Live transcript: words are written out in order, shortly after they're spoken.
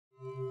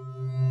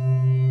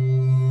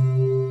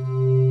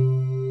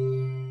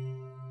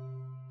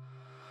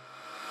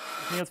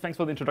Nils. Thanks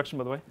for the introduction,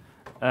 by the way.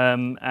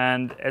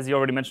 And as you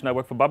already mentioned, I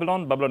work for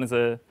Babylon. Babylon is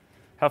a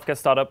healthcare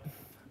startup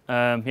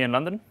here in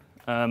London.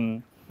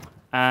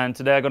 And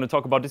today I'm going to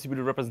talk about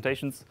distributed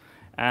representations.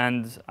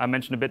 And I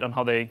mentioned a bit on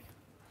how they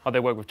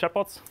work with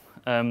chatbots,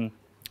 and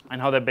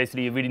how they're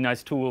basically a really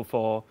nice tool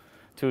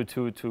to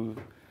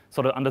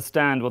sort of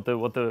understand what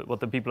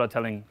the people are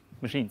telling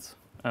machines.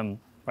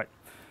 Right.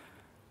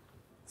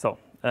 So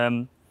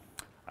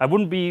I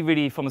wouldn't be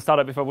really from a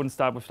startup if I wouldn't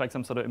start with like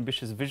some sort of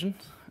ambitious vision.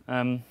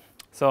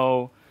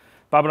 So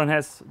Babylon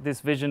has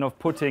this vision of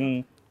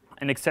putting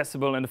an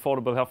accessible and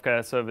affordable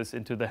healthcare service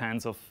into the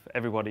hands of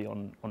everybody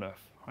on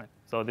Earth. Right?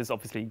 So this is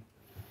obviously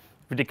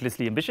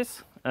ridiculously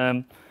ambitious,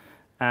 and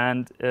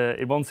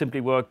it won't simply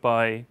work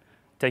by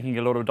taking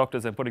a lot of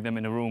doctors and putting them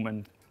in a room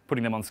and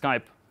putting them on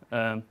Skype.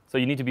 So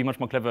you need to be much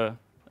more clever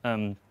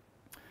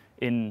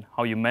in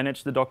how you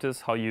manage the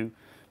doctors, how you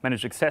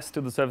manage access to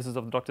the services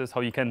of the doctors,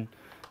 how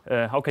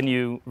can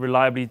you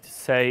reliably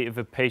say if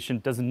a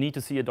patient doesn't need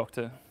to see a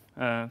doctor,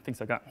 things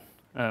like that.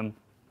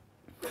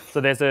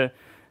 So the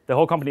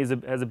whole company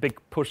has a big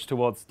push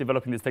towards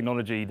developing this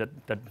technology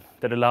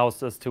that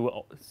allows us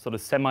to sort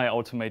of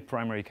semi-automate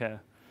primary care.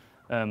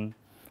 On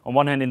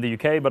one hand in the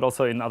UK, but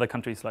also in other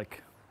countries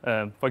like,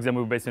 for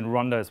example, we're based in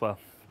Rwanda as well.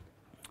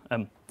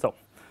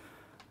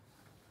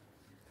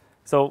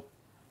 So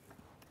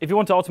if you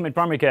want to automate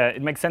primary care,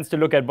 it makes sense to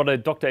look at what a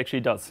doctor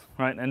actually does,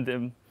 right?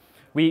 And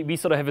we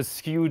sort of have a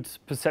skewed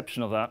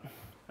perception of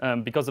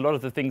that, because a lot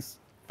of the things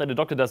that a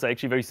doctor does are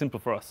actually very simple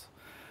for us.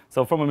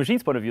 So from a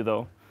machine's point of view,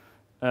 though,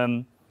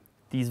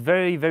 these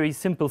very, very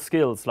simple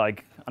skills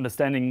like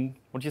understanding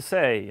what you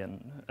say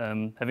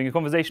and having a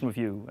conversation with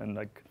you and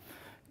like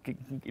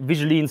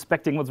visually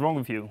inspecting what's wrong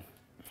with you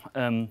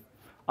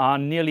are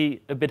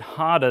nearly a bit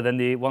harder than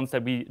the ones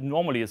that we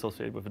normally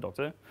associate with a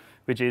doctor,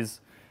 which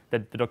is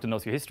that the doctor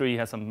knows your history,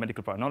 has some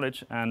medical prior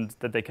knowledge, and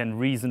that they can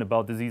reason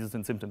about diseases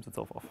and symptoms and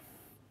so forth.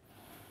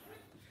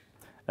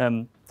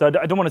 So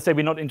I don't want to say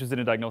we're not interested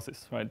in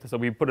diagnosis, right? So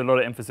we put a lot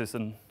of emphasis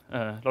and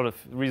a lot of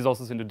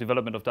resources into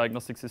development of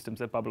diagnostic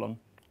systems at Babylon,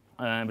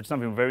 which is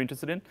something we're very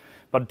interested in.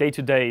 But day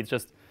to day, it's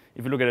just,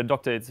 if you look at a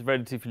doctor, it's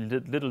relatively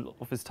little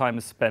of his time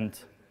is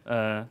spent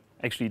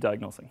actually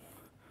diagnosing.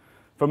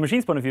 From a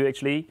machine's point of view,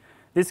 actually,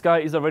 this guy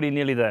is already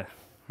nearly there,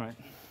 right?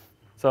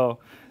 So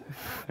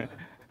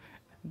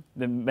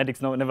the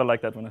medics never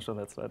like that when I show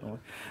that slide.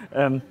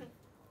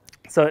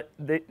 So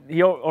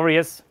he already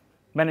has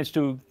managed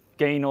to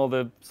gain all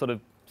the sort of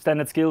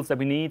standard skills that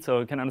we need,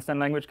 so can understand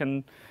language,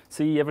 can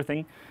see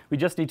everything. We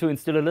just need to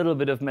instill a little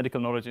bit of medical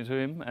knowledge into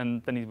him,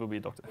 and then he will be a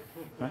doctor.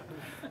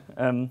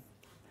 Right?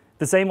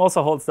 The same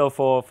also holds, though,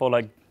 for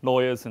like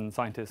lawyers and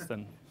scientists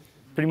and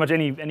pretty much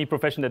any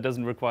profession that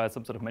doesn't require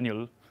some sort of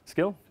manual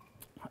skill.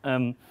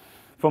 From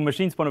a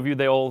machine's point of view,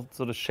 they all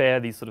sort of share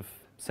these sort of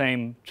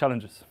same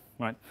challenges,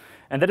 right?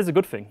 And that is a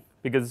good thing,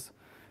 because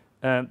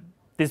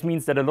this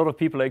means that a lot of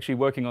people are actually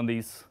working on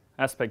these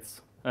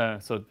aspects,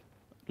 so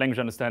language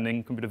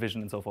understanding, computer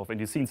vision, and so forth. And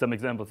you've seen some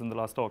examples in the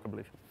last talk, I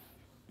believe.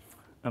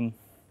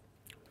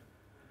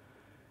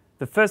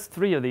 The first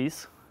three of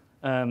these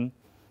are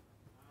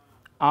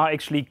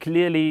actually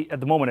clearly, at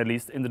the moment at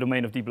least, in the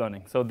domain of deep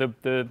learning. So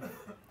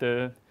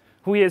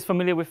who here is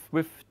familiar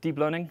with deep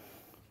learning?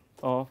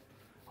 Oh,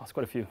 it's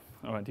quite a few.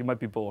 All right, you might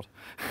be bored.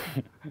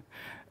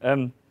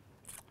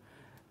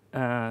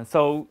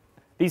 So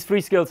these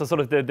three skills are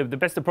sort of the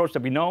best approach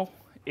that we know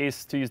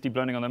is to use deep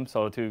learning on them.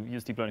 So to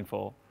use deep learning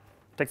for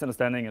text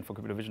understanding and for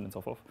computer vision and so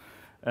forth.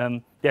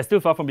 They're still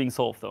far from being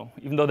solved, though.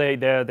 Even though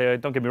they're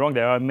don't get me wrong,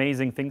 there are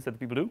amazing things that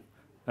people do.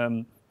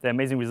 They're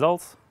amazing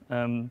results.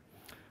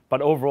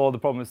 But overall, the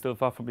problem is still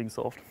far from being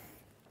solved.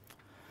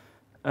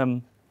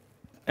 And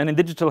in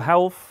digital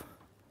health,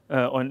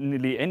 or in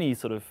nearly any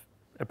sort of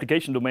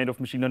application domain of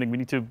machine learning, we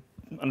need to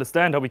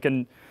understand how we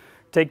can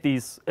take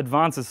these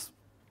advances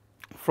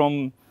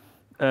from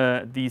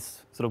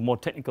these sort of more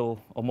technical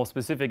or more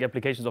specific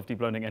applications of deep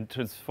learning and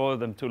transfer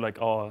them to like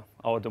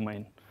our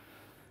domain.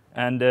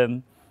 And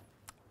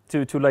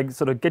to like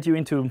sort of get you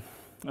into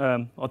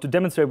or to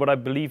demonstrate what I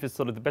believe is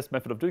sort of the best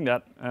method of doing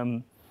that,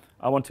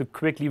 I want to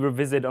quickly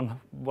revisit on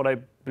what I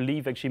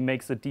believe actually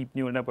makes a deep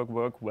neural network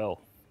work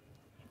well.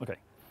 Okay,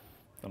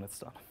 so let's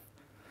start.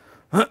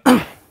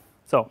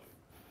 So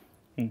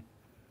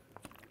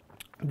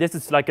this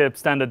is like a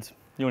standard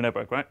neural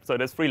network, right? So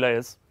there's 3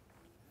 layers.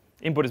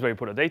 Input is where we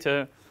put our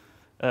data.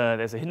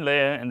 There's a hidden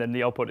layer, and then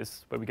the output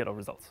is where we get our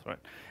results, right?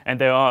 And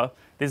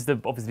this is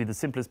obviously the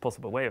simplest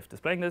possible way of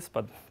displaying this,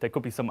 but there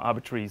could be some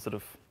arbitrary sort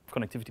of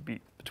connectivity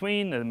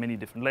between many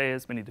different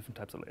layers, many different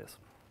types of layers.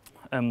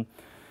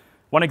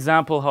 One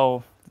example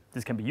how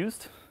this can be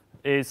used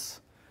is,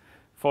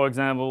 for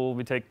example,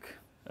 we take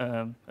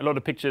a lot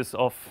of pictures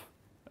of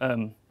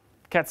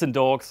cats and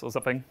dogs or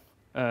something,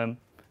 and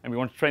we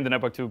want to train the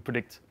network to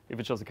predict if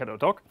it shows a cat or a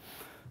dog.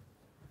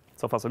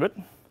 So far, so good.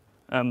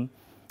 And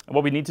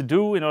what we need to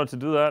do in order to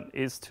do that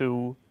is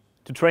to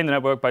train the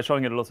network by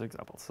showing it lots of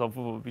examples. So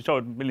we show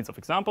it millions of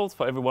examples.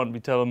 For everyone, we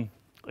tell them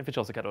if it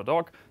shows a cat or a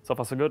dog. So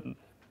far, so good.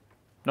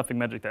 Nothing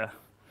magic there.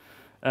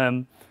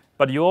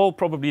 But you all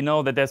probably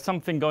know that there's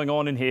something going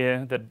on in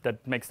here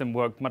that makes them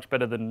work much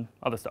better than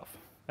other stuff.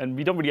 And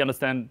we don't really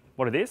understand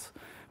what it is,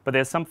 but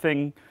there's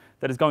something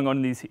that is going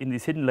on in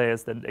these hidden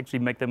layers that actually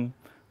make them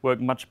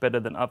work much better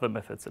than other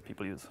methods that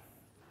people use.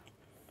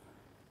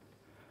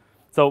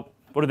 So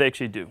what do they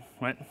actually do,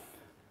 right?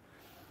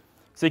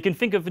 So you can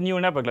think of a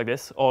neural network like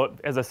this, or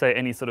as I say,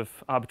 any sort of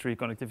arbitrary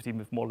connectivity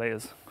with more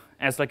layers,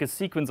 as like a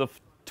sequence of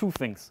two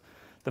things.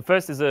 The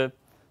first is a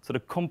sort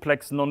of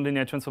complex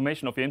nonlinear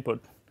transformation of your input,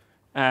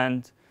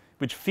 and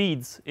which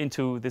feeds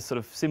into this sort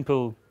of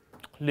simple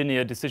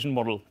linear decision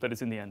model that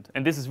is in the end.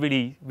 And this is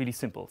really, really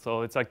simple.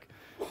 So it's like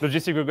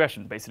logistic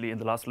regression, basically, in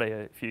the last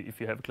layer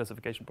if you have a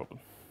classification problem.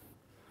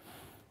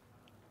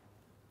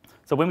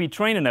 So when we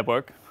train a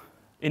network,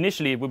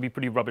 initially it would be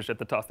pretty rubbish at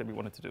the task that we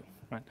wanted to do,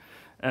 right?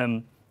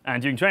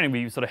 And during training,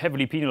 we sort of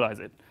heavily penalize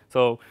it.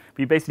 So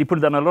we basically put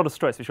it under a lot of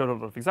stress. We showed a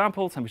lot of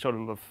examples, and we showed a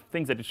lot of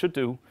things that it should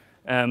do.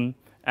 And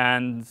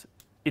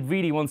it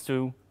really wants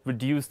to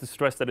reduce the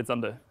stress that it's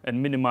under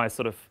and minimize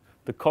sort of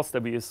the cost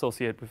that we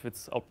associate with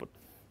its output.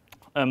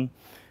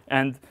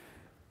 And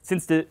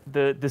since the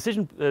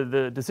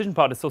decision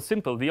part is so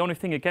simple, the only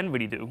thing it can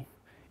really do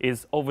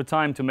is over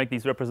time to make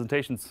these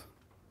representations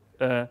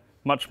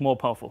much more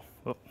powerful.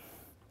 Oh.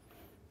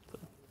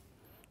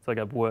 It's like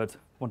a word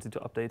wanting to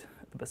update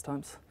at the best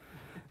times.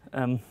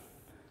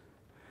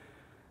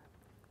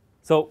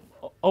 So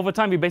over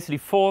time, we basically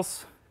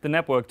force the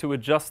network to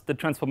adjust the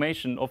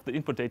transformation of the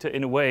input data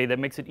in a way that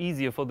makes it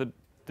easier for the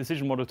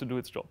decision model to do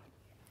its job.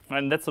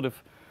 And that's sort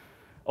of,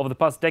 over the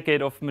past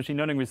decade of machine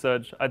learning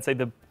research, I'd say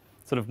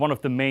sort of one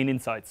of the main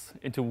insights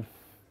into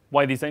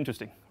why these are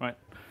interesting, right?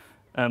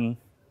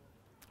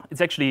 It's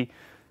actually,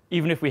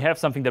 even if we have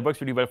something that works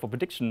really well for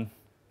prediction,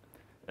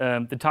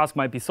 the task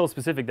might be so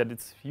specific that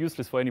it's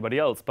useless for anybody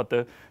else. But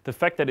the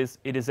fact that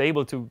it is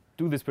able to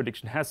do this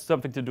prediction has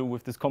something to do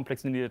with this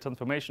complex linear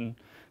transformation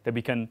that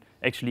we can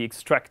actually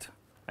extract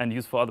and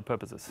use for other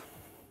purposes.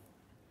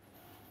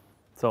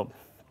 So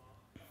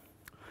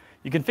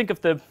you can think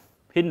of the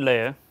hidden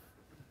layer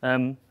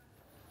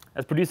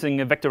as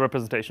producing a vector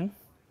representation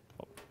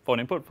for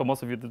an input. For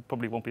most of you, that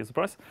probably won't be a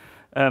surprise.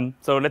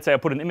 So let's say I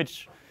put an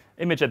image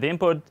at the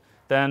input.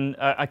 Then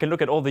I can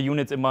look at all the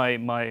units in my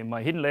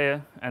hidden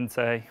layer and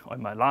say, or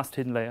my last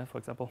hidden layer, for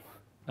example,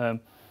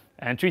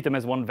 and treat them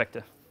as one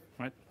vector,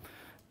 right?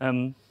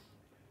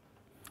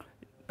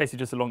 Basically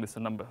just a long list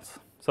of numbers.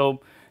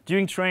 So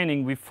during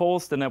training, we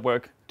force the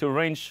network to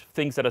arrange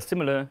things that are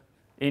similar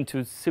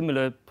into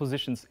similar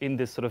positions in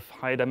this sort of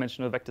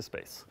high-dimensional vector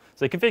space.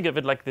 So you can think of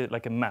it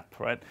like a map,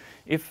 right?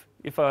 If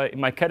in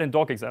my cat and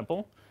dog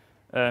example,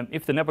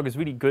 if the network is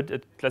really good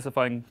at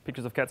classifying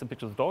pictures of cats and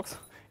pictures of dogs,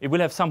 it will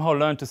have somehow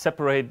learned to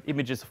separate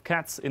images of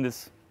cats in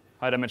this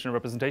high-dimensional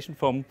representation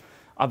from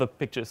other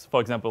pictures, for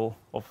example,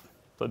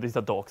 so these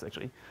are dogs,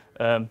 actually.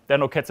 There are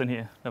no cats in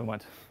here, never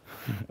mind.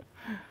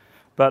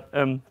 But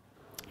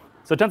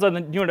so it turns out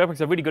that neural networks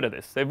are really good at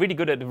this. They're really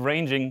good at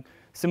arranging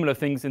similar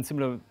things in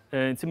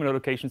similar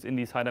locations in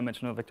these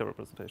high-dimensional vector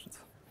representations.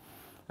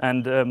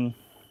 And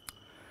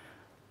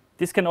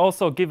this can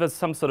also give us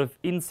some sort of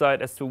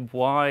insight as to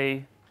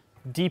why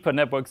deeper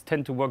networks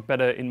tend to work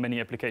better in many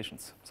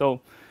applications. So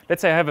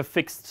let's say I have a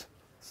fixed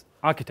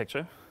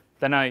architecture.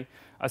 Then I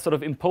sort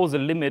of impose a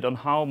limit on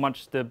how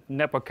much the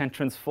network can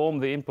transform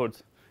the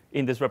input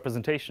in this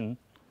representation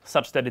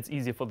such that it's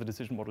easier for the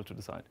decision model to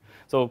decide.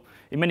 So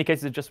in many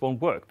cases, it just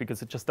won't work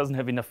because it just doesn't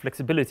have enough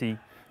flexibility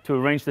to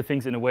arrange the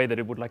things in a way that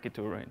it would like it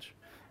to arrange.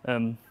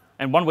 And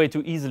one way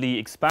to easily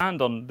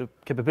expand on the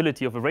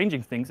capability of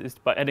arranging things is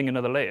by adding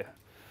another layer.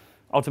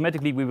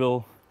 Automatically, we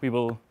will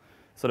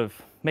sort of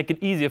make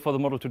it easier for the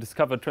model to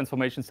discover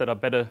transformations that are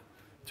better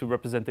to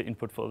represent the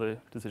input for the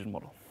decision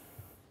model.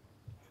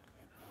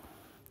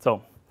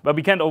 So, but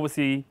we can't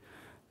obviously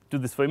do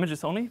this for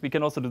images only. We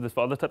can also do this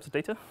for other types of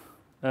data.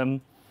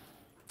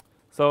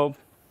 So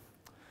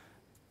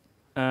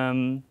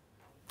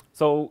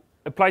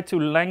applied to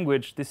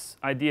language, this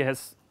idea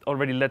has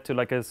already led to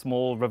like a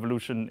small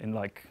revolution in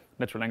like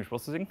natural language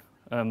processing.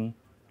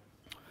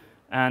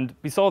 And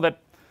we saw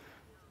that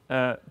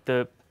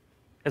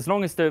as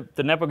long as the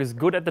network is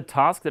good at the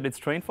task that it's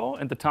trained for,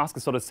 and the task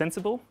is sort of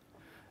sensible,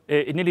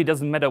 it nearly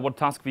doesn't matter what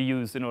task we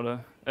use in order.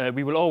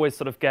 We will always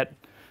sort of get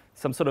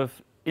some sort of,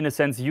 in a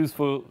sense,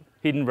 useful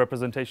hidden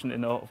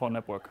representation of our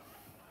network.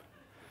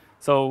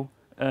 So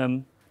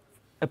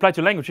applied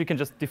to language, you can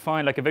just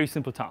define like a very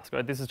simple task,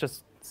 right? This is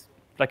just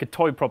like a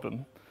toy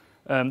problem.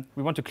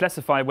 We want to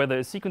classify whether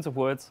a sequence of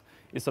words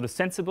is sort of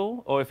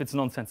sensible or if it's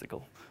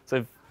nonsensical. So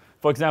if,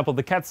 for example,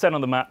 the cat sat on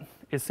the mat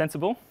is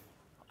sensible,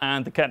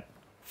 and the cat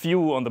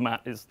flew on the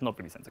mat is not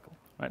really sensible,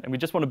 right? And we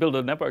just want to build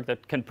a network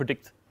that can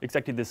predict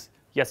exactly this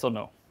yes or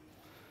no.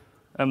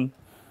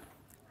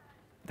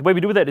 The way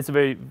we do that is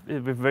a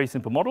very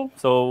simple model.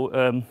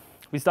 So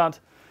we start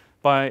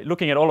by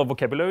looking at all of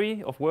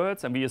vocabulary of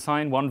words, and we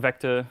assign one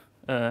vector,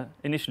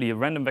 initially a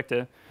random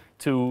vector,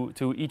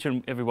 to each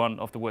and every one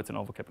of the words in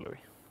our vocabulary.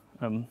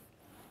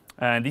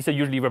 And these are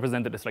usually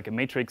represented as like a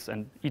matrix,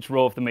 and each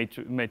row of the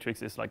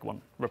matrix is like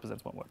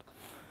represents one word.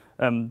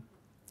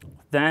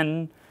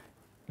 then,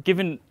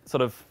 given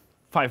sort of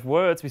 5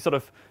 words, we sort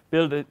of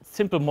build a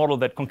simple model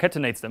that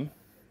concatenates them,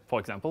 for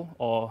example,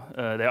 or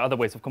there are other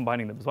ways of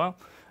combining them as well.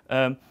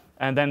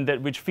 And then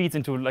which feeds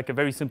into like a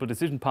very simple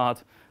decision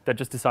part that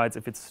just decides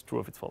if it's true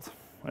or if it's false.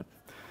 Right?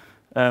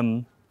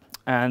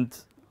 And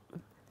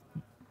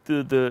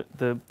the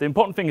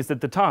important thing is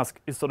that the task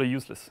is sort of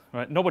useless.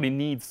 Right? Nobody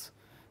needs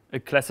a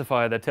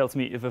classifier that tells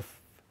me if a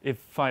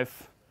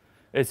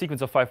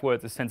sequence of 5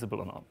 words is sensible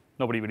or not.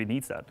 Nobody really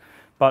needs that.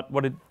 But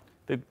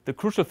the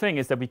crucial thing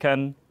is that we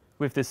can,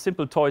 with this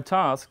simple toy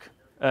task,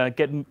 that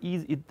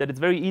it's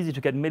very easy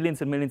to get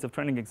millions and millions of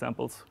training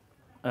examples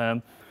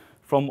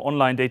from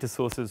online data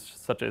sources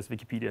such as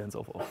Wikipedia and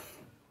so forth.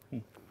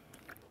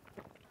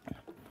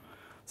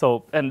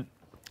 So, and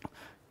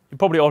you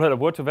probably all heard of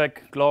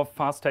Word2Vec, GloVe,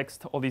 fast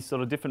text, all these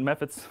sort of different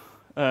methods.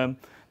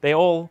 They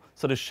all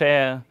sort of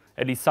share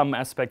at least some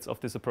aspects of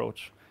this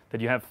approach,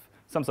 that you have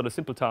some sort of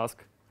simple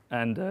task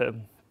and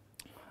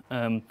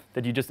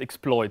that you just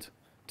exploit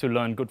to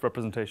learn good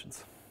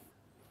representations.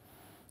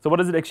 So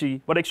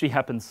what actually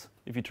happens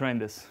if you train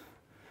this?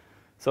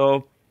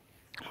 So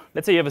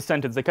let's say you have a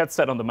sentence, the cat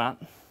sat on the mat,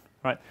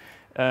 right?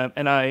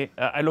 And I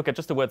look at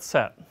just the word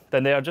sat.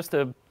 Then there are just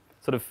a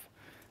sort of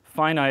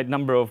finite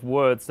number of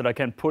words that I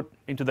can put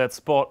into that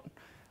spot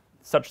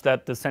such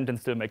that the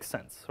sentence still makes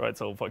sense, right?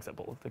 So for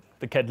example,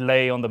 the cat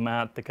lay on the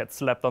mat, the cat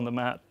slept on the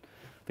mat,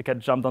 the cat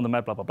jumped on the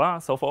mat, blah, blah, blah,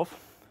 so forth.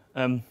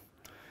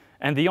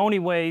 And the only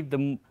way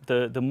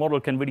the model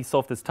can really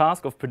solve this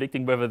task of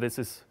predicting whether this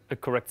is a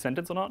correct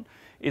sentence or not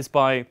is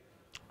by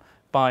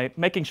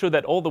making sure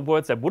that all the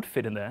words that would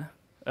fit in there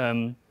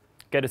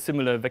get a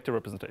similar vector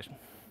representation.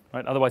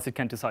 Right? Otherwise, it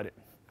can't decide it.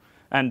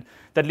 And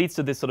that leads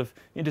to this sort of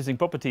interesting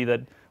property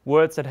that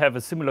words that have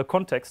a similar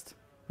context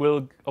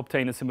will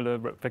obtain a similar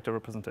vector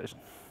representation.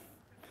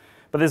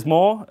 But there's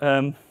more.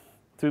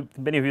 To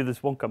many of you,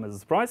 this won't come as a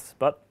surprise.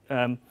 But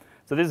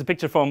so this is a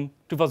picture from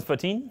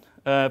 2013,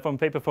 from a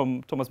paper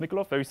from Thomas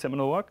Mikolov, very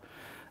seminal work.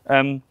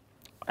 And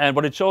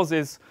what it shows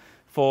is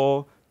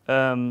for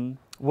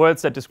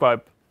words that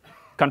describe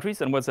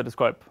countries and words that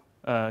describe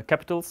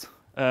capitals,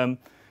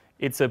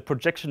 it's a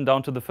projection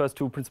down to the first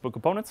 2 principal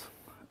components.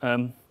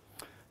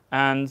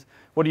 And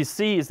what you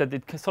see is that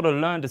it sort of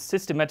learned a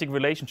systematic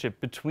relationship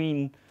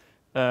between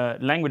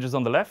languages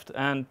on the left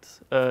and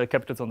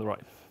capitals on the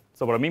right.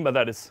 So what I mean by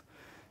that is,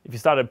 if you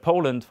start at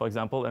Poland, for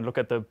example, and look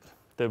at the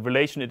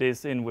relation it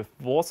is in with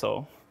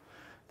Warsaw,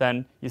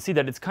 then you see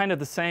that it's kind of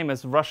the same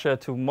as Russia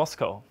to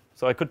Moscow.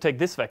 So I could take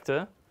this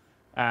vector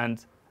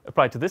and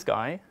apply it to this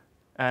guy,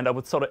 and I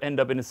would sort of end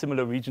up in a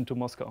similar region to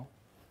Moscow.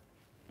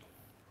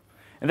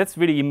 And that's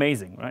really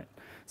amazing, right?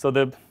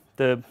 So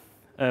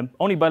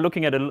only by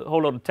looking at a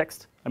whole lot of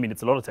text, I mean,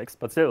 it's a lot of text,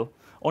 but still,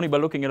 only by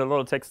looking at a lot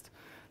of text,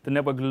 the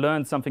network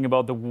learned something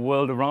about the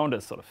world around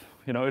us, sort of.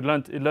 You know, it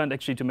learned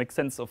actually to make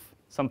sense of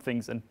some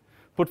things and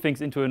put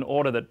things into an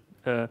order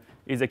that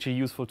is actually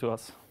useful to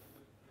us.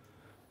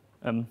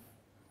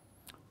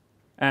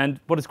 And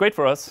what is great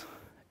for us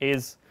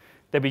is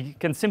that we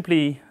can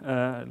simply,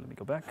 let me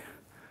go back.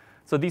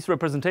 So these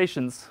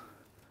representations,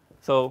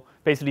 so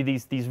basically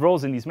these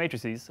rows in these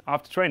matrices,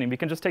 after training, we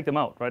can just take them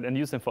out, right, and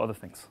use them for other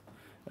things.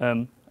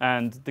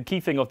 And the key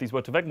thing of these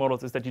Word2Vec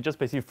models is that you just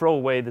basically throw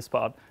away this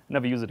part,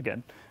 never use it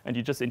again, and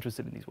you're just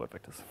interested in these word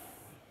vectors.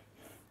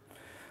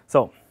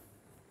 So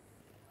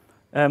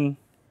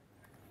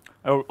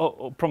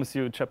I'll promise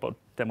you a chatbot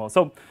demo.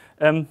 So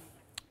I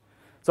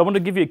want to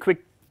give you a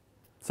quick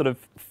sort of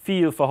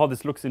feel for how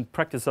this looks in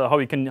practice, how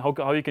you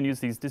can use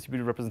these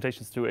distributed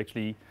representations to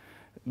actually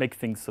make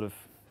things sort of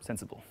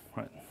sensible,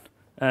 right?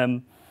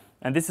 And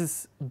this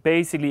is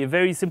basically a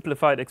very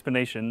simplified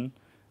explanation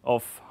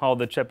of how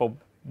the chatbot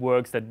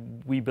works that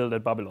we build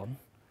at Babylon,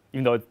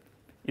 even though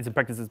it's in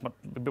practice it's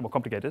a bit more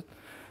complicated.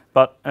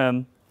 But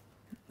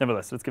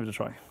nevertheless, let's give it a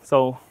try.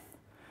 So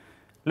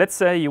let's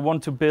say you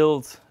want to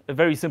build a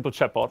very simple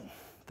chatbot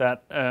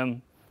that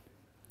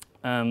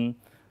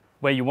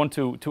where you want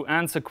to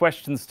answer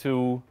questions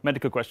to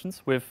medical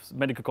questions with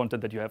medical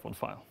content that you have on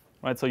file,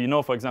 right? So you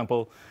know, for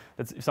example,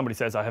 that if somebody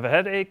says, I have a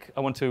headache, I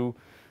want to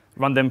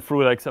run them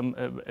through like a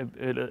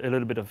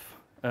little bit of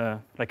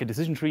like a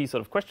decision tree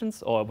sort of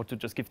questions, or I want to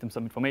just give them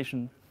some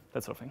information,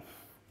 that sort of thing.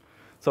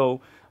 So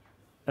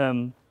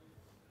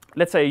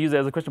let's say a user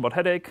has a question about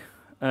headache.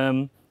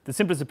 The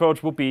simplest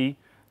approach would be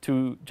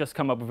to just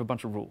come up with a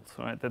bunch of rules,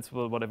 right? That's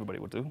what everybody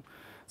would do.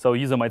 So a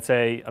user might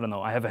say, I don't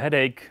know, I have a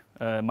headache,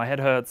 my head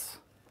hurts,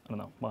 I don't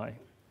know, my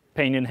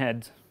pain in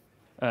head.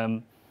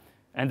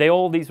 And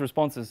all these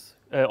responses,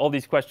 all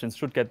these questions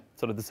should get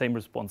sort of the same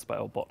response by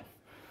our bot.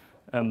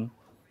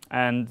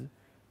 And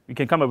we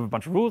can come up with a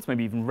bunch of rules,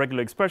 maybe even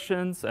regular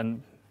expressions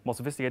and more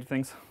sophisticated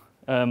things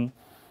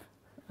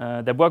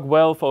that work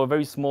well for a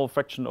very small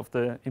fraction of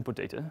the input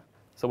data.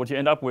 So what you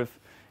end up with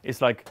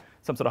is like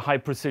some sort of high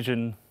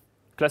precision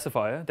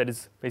classifier that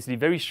is basically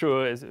very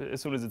sure as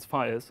soon as it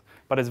fires,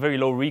 but has very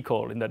low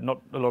recall in that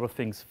not a lot of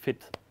things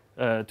fit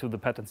to the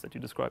patterns that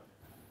you describe.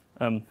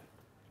 And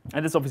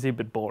it's obviously a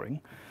bit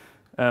boring.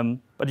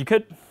 But you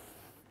could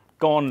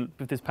go on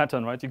with this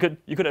pattern, right? You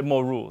could add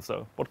more rules.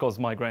 So what causes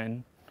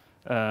migraine?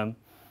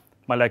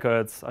 My leg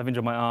hurts. I've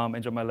injured my arm,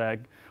 injured my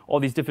leg. All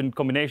these different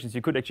combinations.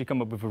 You could actually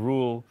come up with a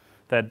rule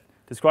that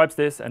describes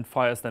this and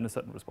fires then a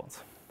certain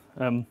response.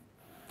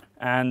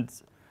 And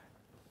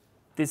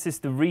this is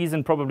the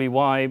reason probably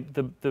why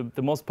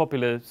the most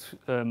popular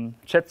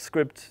chat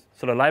script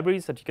sort of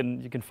libraries that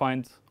you can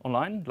find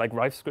online, like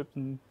Rife script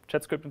and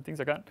chat script and things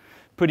like that,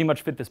 pretty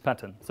much fit this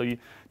pattern. So you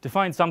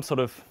define some sort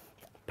of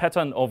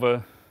pattern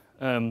over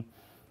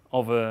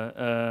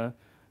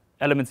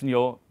elements in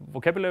your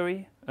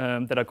vocabulary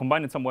that are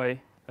combined in some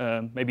way,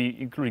 maybe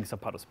including some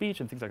part of speech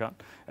and things like that.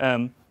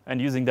 And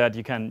using that,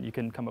 you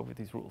can come up with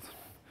these rules.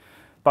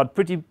 But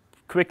pretty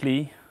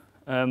quickly,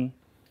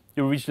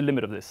 you reach the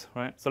limit of this,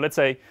 right? So let's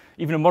say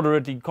even a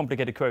moderately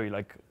complicated query,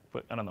 like,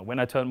 I don't know, when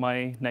I turned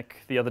my neck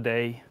the other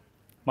day,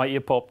 my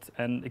ear popped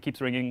and it keeps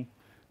ringing,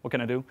 what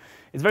can I do?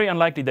 It's very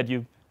unlikely that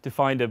you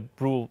defined a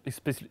rule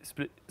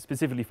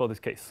specifically for this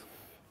case,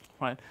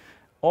 right?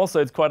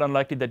 Also, it's quite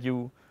unlikely that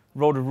you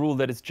wrote a rule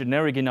that is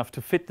generic enough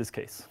to fit this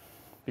case,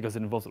 because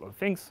it involves a lot of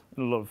things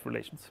and a lot of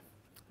relations.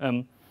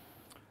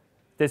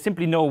 There's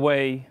simply no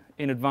way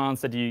in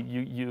advance that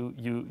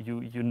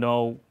you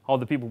know how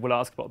the people will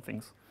ask about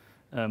things.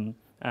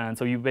 And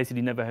so you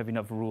basically never have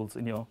enough rules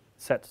in your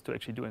set to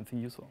actually do anything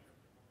useful.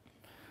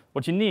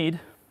 What you need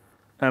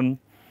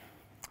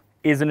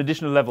is an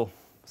additional level.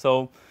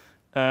 So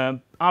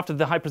after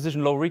the high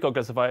precision low recall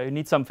classifier, you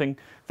need something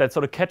that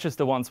sort of catches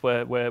the ones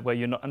where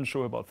you're not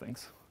unsure about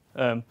things.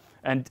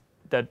 And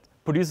that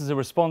produces a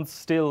response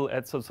still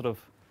at sort of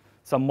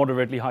some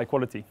moderately high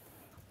quality.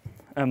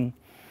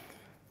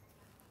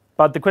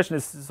 But the question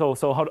is,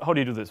 so how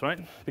do you do this, right?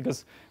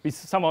 Because we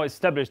somehow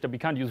established that we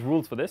can't use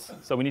rules for this,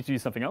 so we need to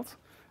use something else.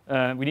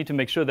 We need to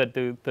make sure that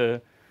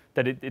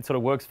it sort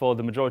of works for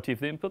the majority of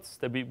the inputs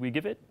that we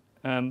give it,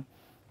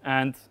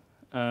 and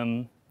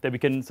that we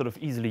can sort of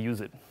easily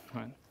use it,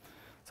 right?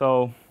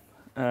 So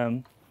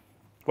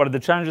what are the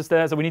challenges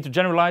there? So we need to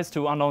generalize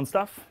to unknown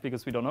stuff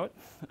because we don't know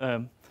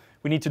it.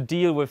 We need to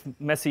deal with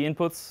messy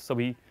inputs, so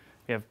we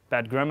have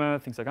bad grammar,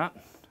 things like that.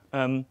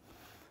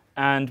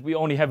 And we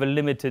only have a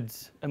limited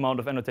amount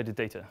of annotated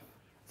data.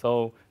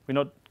 So we're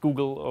not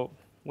Google or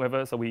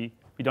whoever, so we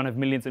don't have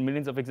millions and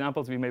millions of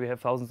examples. We maybe have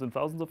thousands and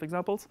thousands of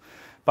examples.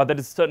 But that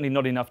is certainly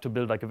not enough to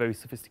build like a very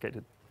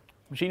sophisticated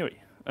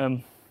machinery.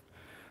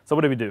 So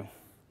what do we do?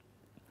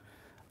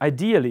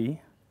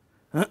 Ideally,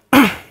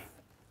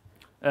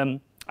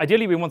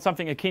 ideally we want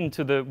something akin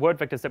to the word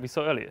vectors that we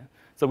saw earlier.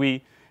 So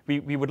we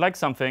would like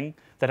something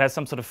that has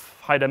some sort of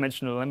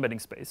high-dimensional embedding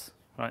space,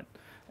 right?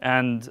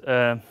 And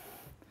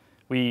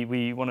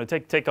we want to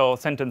take our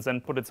sentence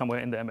and put it somewhere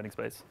in the embedding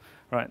space,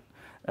 right?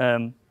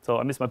 So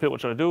I missed my pill,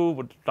 what should I do?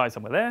 Would lie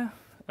somewhere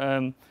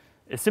there.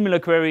 A similar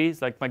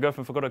queries, like my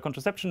girlfriend forgot her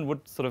contraception,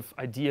 would sort of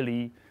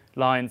ideally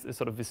lie in a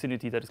sort of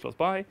vicinity that is close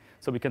by,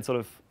 so we can sort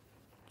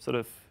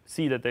of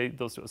see that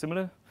those two are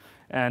similar.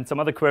 And some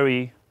other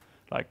query,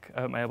 like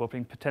my elbow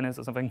playing tennis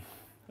or something,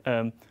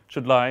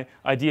 should lie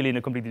ideally in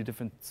a completely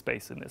different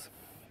space in this.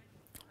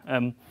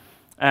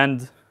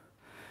 And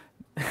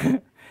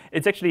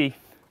it's actually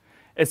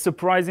a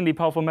surprisingly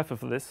powerful method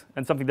for this,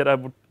 and something that I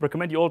would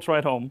recommend you all try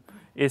at home,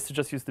 is to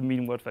just use the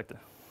mean word vector.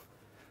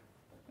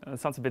 It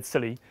sounds a bit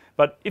silly,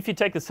 but if you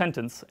take the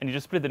sentence and you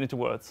just split it into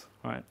words,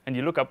 right, and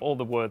you look up all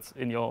the words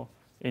in your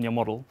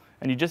model,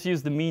 and you just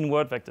use the mean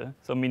word vector,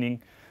 so meaning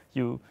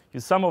you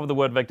sum over the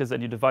word vectors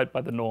and you divide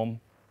by the norm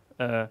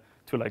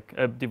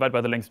divide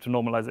by the length to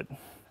normalize it,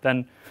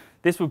 then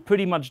this will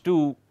pretty much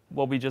do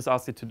what we just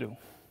asked it to do,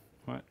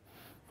 right?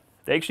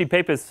 There are actually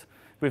papers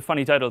with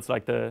funny titles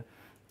like a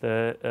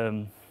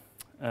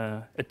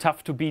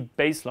tough to beat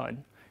baseline,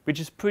 which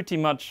is pretty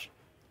much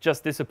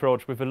just this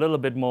approach with a little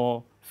bit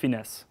more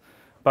finesse.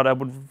 But I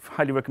would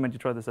highly recommend you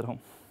try this at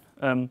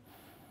home.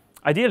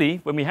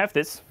 Ideally, when we have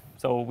this,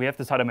 so we have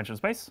this high-dimensional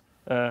space,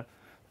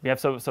 we have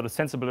sort of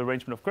sensible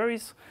arrangement of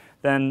queries,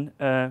 then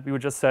we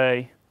would just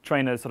say,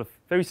 train a sort of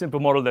very simple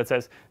model that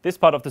says this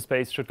part of the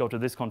space should go to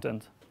this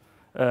content,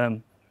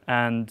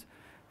 and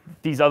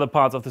these other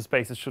parts of the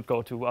spaces should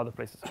go to other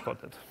places of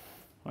content,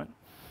 right?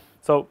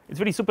 So it's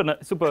really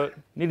super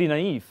nearly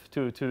naive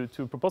to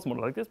propose a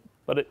model like this,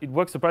 but it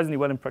works surprisingly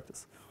well in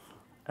practice,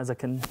 as I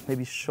can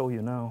maybe show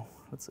you now.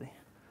 Let's see.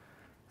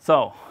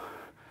 So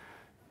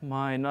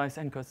my nice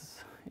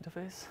ncurses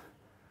interface.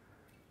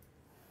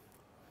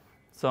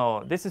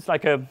 So this is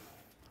like a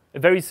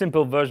very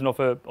simple version of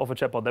a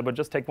chatbot that will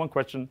just take one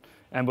question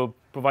and will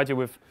provide you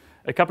with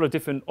a couple of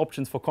different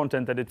options for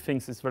content that it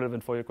thinks is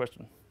relevant for your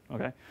question.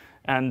 Okay,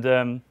 and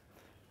can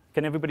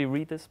everybody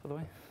read this, by the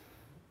way?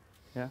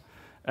 Yeah.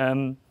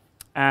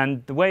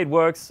 And the way it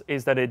works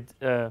is that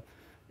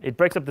it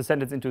breaks up the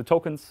sentence into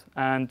tokens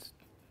and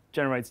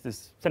generates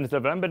this sentence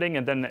level embedding,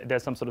 and then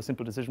there's some sort of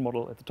simple decision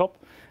model at the top,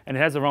 and it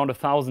has around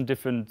 1,000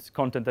 different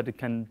content that it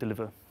can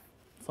deliver.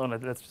 So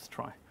let's just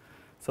try.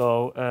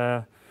 So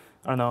I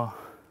don't know.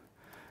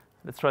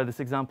 Let's try this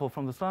example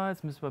from the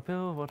slides. Mr.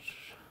 Papil, what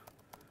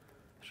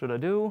should I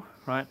do?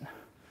 Right.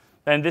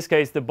 And in this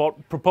case, the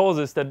bot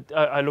proposes that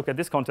I look at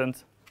this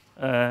content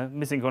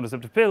missing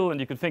contraceptive pill, and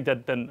you could think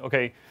that then,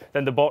 okay,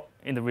 then the bot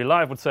in the real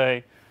life would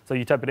say, so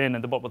you type it in,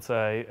 and the bot would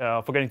say,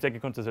 forgetting to take a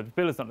contraceptive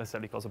pill is not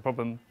necessarily cause a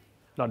problem,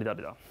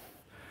 la-di-da-di-da.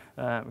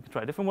 We can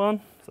try a different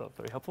one, so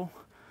very helpful.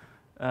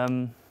 I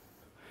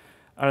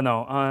don't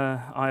know,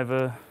 I have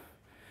a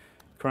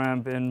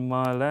cramp in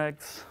my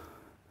legs,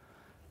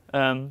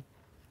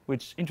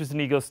 which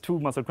interestingly goes 2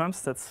 muscle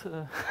cramps. That's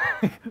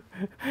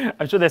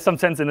I'm sure there's some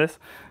sense in this.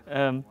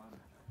 Let's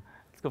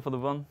go for the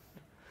one.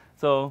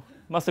 So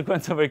muscle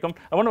cramps are very common.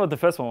 I wonder what the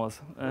first one was.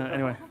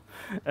 Anyway,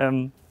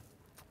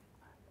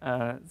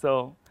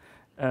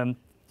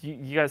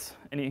 you guys,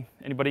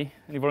 anybody,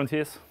 any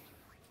volunteers?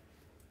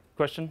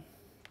 Question?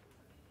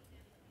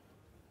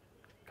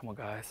 Come on,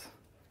 guys.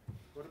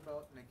 What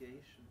about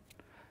negation?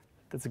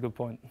 That's a good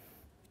point.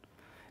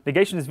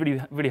 Negation is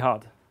really, really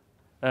hard.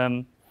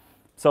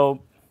 So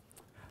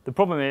the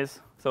problem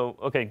is, so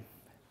okay.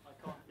 I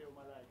can't feel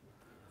my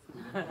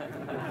leg.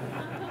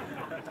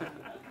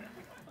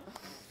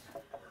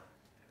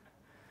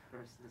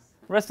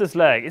 Restless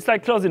leg. It's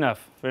like close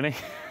enough, really.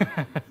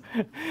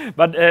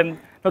 But no,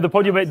 the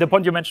point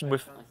you mentioned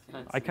with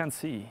I can't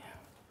see.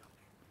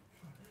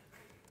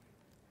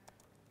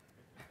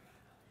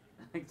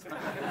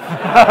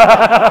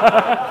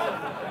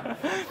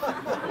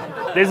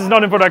 This is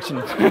not in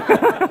production.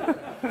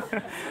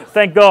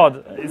 Thank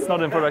God it's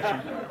not in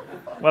production.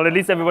 Well, at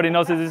least everybody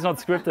knows this is not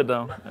scripted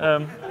now.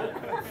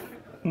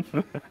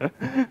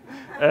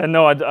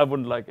 No, I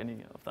wouldn't like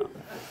any of that.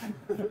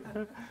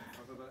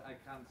 I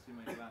can't see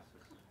my glasses.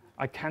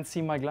 I can't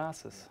see my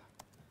glasses.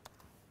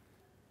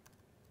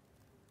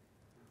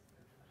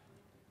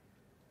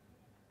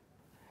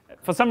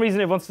 For some reason,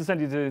 it wants to send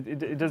you to.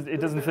 It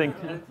doesn't think.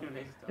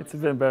 It's a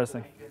bit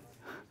embarrassing.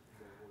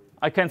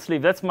 I can't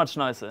sleep. That's much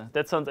nicer.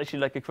 That sounds actually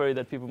like a query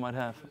that people might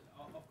have.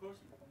 Of course,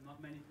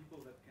 not many people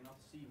that cannot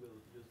see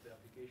will use the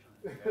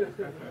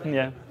application.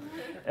 Yeah.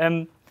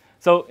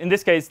 So in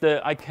this case,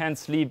 the I can't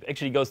sleep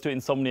actually goes to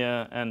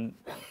insomnia and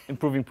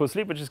improving poor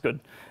sleep, which is good.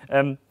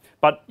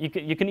 But you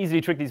can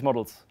easily trick these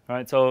models,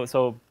 right?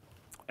 So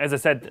as I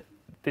said,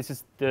 this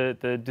is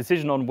the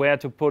decision on where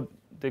to put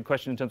the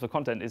question in terms of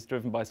content is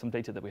driven by some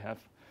data that we have.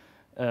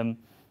 And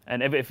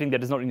everything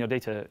that is not in your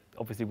data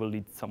obviously will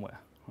lead somewhere,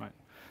 right?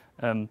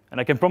 And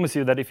I can promise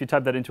you that if you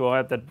type that into our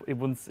app, that it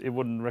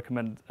wouldn't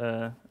recommend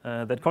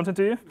that content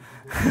to you.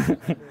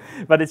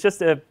 But it's just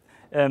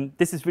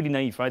this is really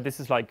naive, right? This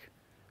is like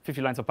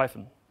 50 lines of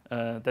Python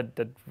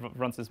that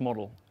runs this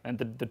model, and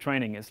the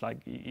training is like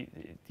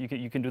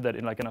you can do that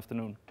in like an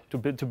afternoon to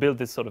build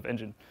this sort of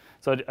engine.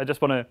 So I just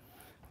want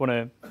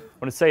to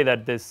say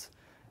that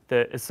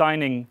the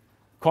assigning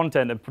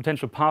content and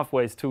potential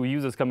pathways to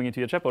users coming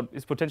into your chatbot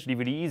is potentially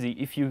really easy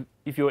if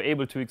you're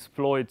able to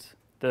exploit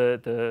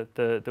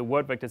the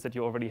word vectors that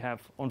you already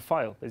have on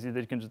file, basically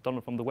that you can just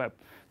download from the web,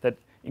 that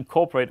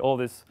incorporate all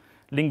this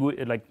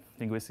linguistics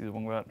is the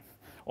wrong word,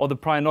 all the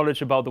prior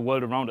knowledge about the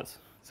world around us.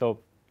 So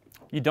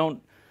you don't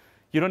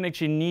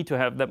actually need to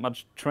have that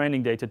much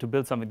training data to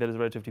build something that is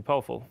relatively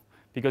powerful,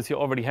 because you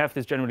already have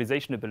this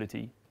generalization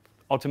ability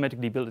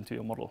automatically built into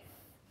your model.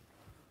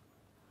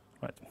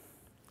 Right.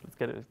 Let's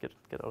get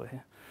out of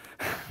here.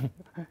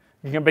 You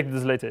can come back to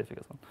this later if you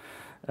guys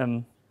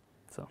want.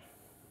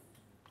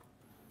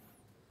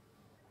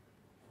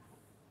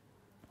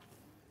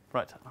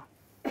 Right.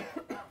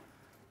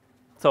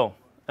 So,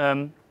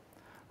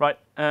 right.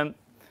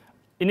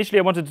 Initially,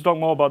 I wanted to talk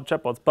more about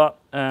chatbots, but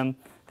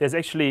there's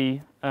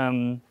actually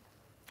one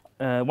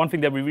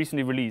thing that we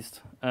recently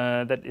released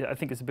that I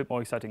think is a bit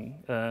more exciting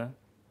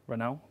right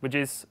now, which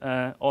is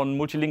on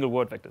multilingual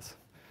word vectors.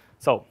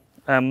 So,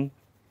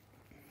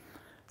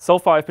 so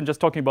far I've been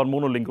just talking about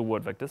monolingual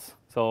word vectors.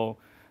 So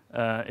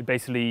it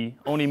basically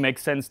only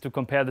makes sense to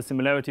compare the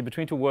similarity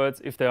between two words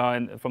if they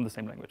are from the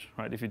same language,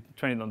 right? If you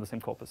train it on the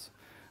same corpus.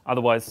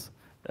 Otherwise,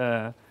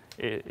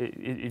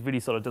 it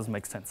really sort of doesn't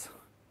make sense.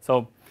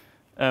 So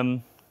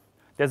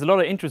there's a lot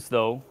of interest,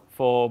 though,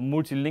 for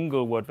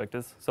multilingual word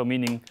vectors, so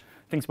meaning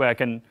things where I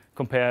can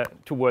compare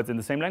two words in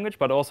the same language,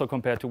 but also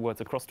compare two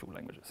words across two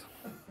languages,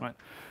 right?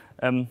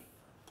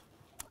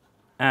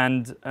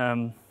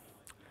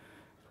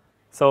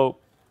 So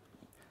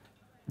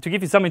to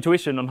give you some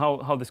intuition on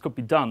how this could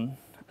be done,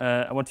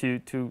 I want you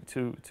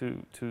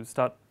to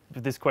start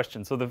with this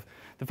question. So the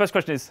first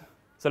question is,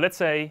 so let's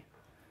say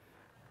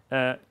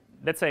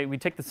we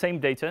take the same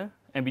data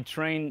and we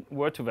train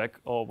Word2Vec,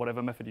 or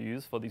whatever method you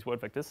use for these word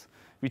vectors.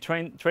 We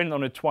train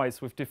on it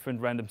twice with different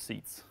random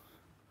seeds.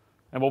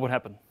 And what would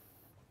happen?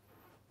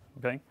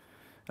 Okay? And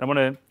I want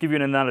to give you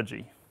an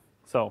analogy.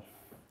 So,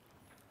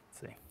 let's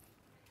see.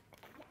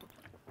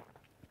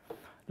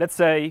 Let's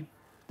say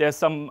there's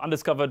some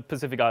undiscovered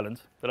Pacific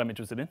island that I'm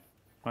interested in,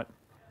 right?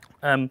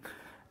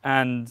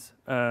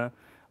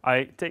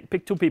 I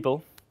pick two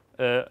people.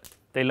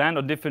 They land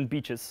on different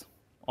beaches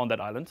on that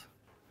island.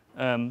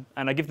 And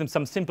I give them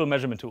some simple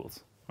measurement tools,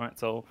 right?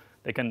 So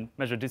they can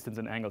measure distance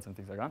and angles and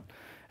things like that.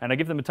 And I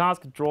give them a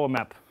task, draw a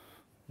map,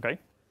 okay?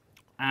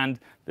 And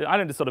the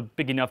island is sort of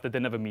big enough that they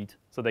never meet.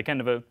 So they can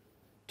never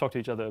talk to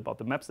each other about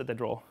the maps that they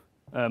draw.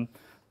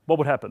 What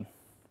would happen?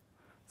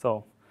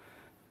 So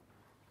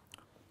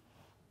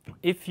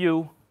if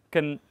you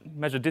can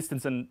measure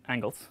distance and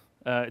angles,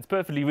 it's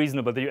perfectly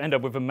reasonable that you end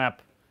up with a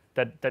map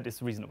that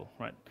is reasonable,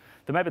 right?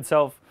 The map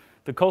itself,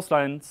 the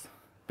coastlines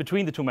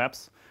between the two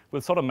maps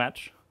will sort of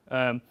match.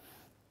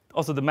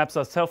 Also, the maps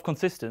are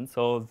self-consistent,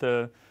 so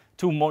the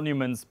two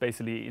monuments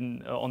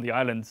basically on the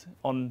island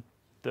on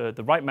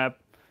the right map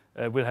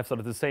will have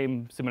sort of the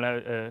same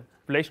similar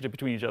relationship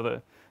between each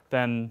other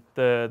than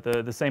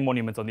the same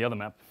monuments on the other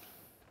map.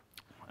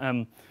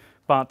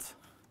 But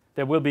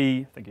there will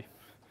be, thank you.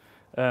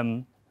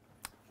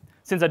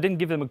 Since I didn't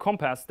give them a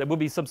compass, there will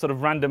be some sort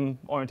of random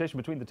orientation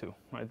between the two,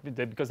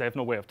 right? Because they have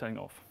no way of turning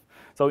off.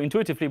 So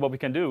intuitively, what we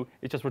can do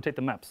is just rotate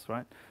the maps,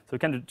 right? So we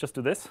can just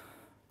do this.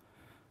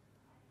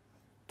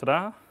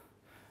 Ta-da!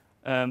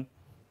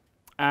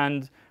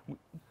 And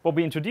what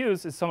we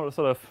introduce is some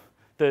sort of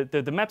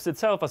the maps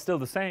itself are still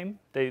the same.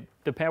 The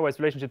pairwise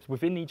relationships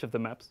within each of the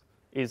maps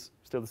is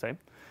still the same.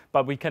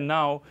 But we can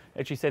now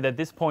actually say that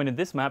this point in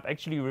this map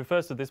actually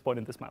refers to this point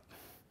in this map.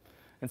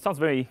 It sounds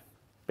very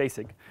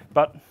basic,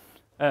 but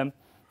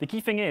the key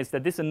thing is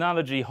that this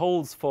analogy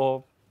holds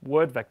for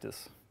word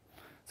vectors.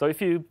 So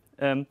if you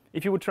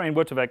would train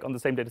word2vec on the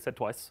same data set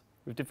twice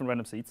with different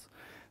random seeds,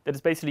 that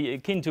is basically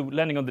akin to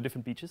landing on the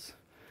different beaches.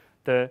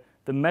 The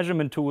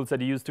measurement tools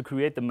that you use to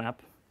create the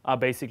map are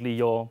basically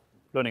your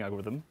learning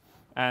algorithm,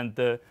 and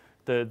the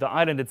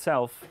island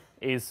itself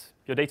is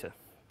your data,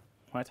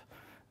 right?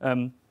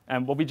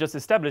 And what we just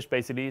established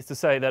basically is to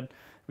say that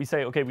we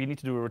say, okay, we need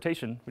to do a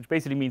rotation, which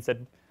basically means that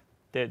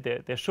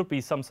there should be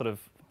some sort of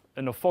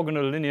an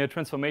orthogonal linear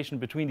transformation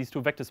between these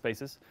two vector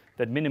spaces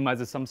that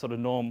minimizes some sort of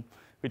norm,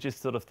 which is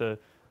sort of the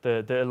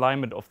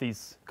alignment of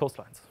these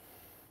coastlines.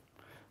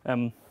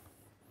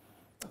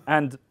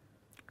 And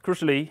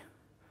crucially,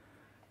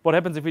 what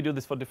happens if we do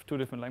this for two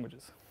different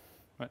languages?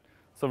 Right?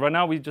 So right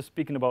now we're just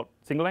speaking about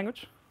single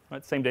language,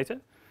 right? Same data,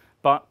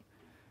 but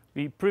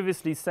we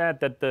previously said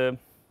that the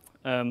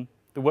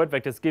word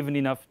vectors given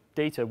enough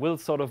data will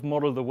sort of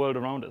model the world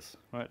around us,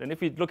 right? And if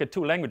we look at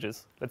two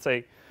languages, let's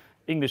say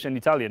English and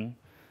Italian,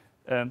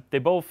 they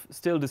both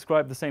still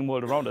describe the same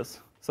world around us.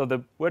 So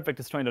the word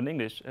vectors trained on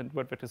English and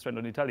word vectors trained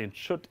on Italian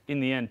should, in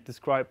the end,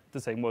 describe the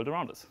same world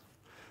around us.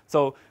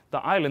 So the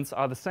islands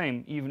are the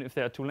same, even if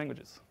there are two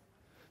languages.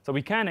 So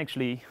we can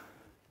actually,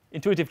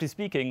 intuitively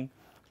speaking,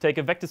 take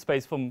a vector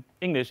space from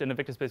English and a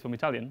vector space from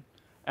Italian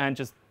and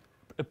just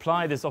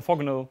apply this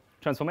orthogonal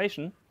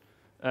transformation,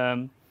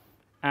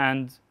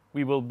 and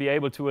we will be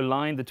able to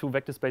align the two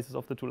vector spaces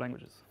of the two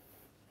languages.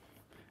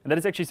 And that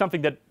is actually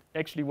something that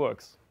actually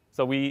works.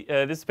 So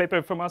this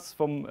paper from us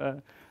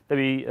that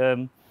we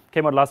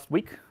came out last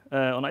week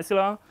on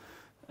ICLR,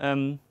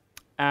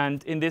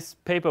 and in this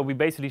paper we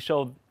basically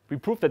we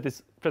proved that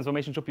this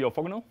transformation should be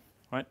orthogonal,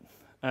 right?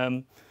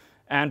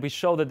 And we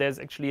show that there's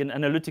actually an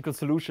analytical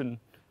solution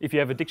if you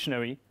have a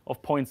dictionary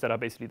of points that are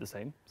basically the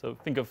same. So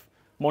think of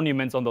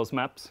monuments on those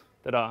maps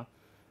that are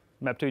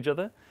mapped to each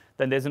other.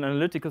 Then there's an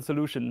analytical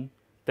solution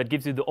that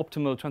gives you the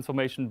optimal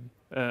transformation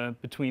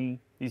between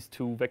these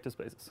two vector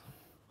spaces.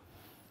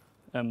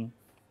 So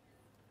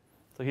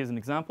here's an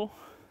example.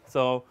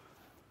 So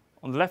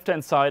on the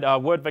left-hand side are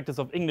word vectors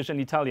of English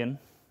and Italian.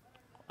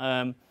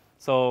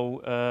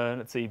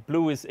 Let's see,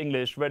 blue is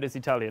English, red is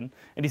Italian.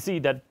 And you see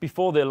that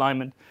before the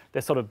alignment,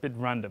 they're sort of a bit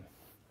random,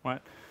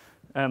 right?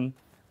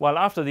 While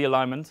after the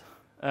alignment,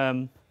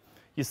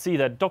 you see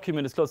that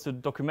document is close to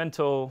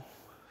documento,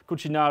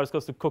 cucinare is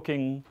close to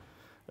cooking,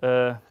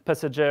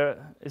 passeggero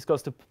is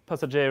close to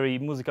passeggeri,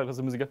 musica close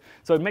to musica.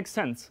 So it makes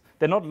sense.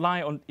 They're not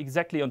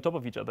exactly on top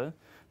of each other,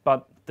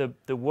 but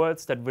the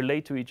words that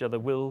relate to each other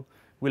will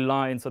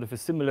lie in sort of a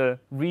similar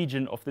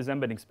region of this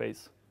embedding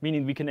space,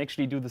 meaning we can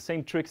actually do the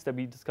same tricks that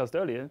we discussed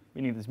earlier,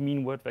 meaning this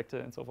mean word vector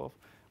and so forth,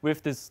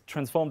 with this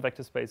transformed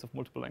vector space of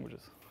multiple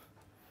languages.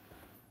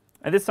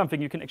 And this is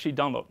something you can actually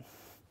download.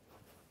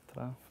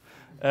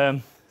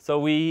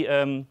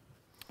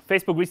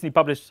 Facebook recently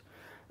published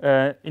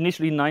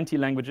initially 90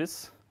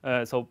 languages.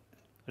 So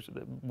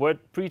the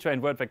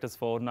pre-trained word vectors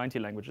for 90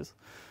 languages.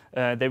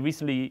 They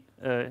recently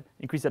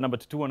increased that number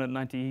to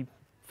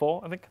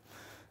 294, I think.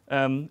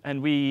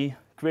 And we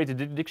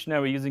created a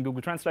dictionary using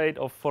Google Translate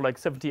for like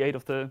 78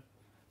 of the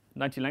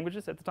 90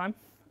 languages at the time.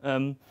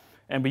 And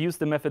we used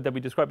the method that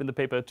we described in the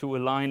paper to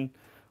align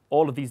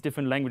all of these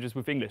different languages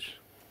with English.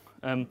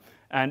 And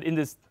in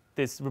this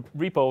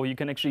repo, you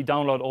can actually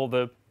download all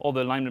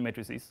the alignment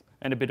matrices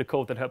and a bit of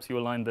code that helps you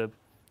align the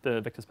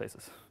vector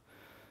spaces.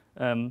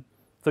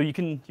 So you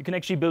can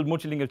actually build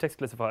multilingual text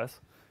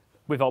classifiers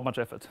without much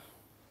effort.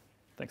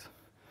 Thanks.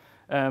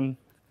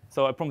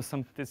 So I promise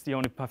this is the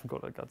only Python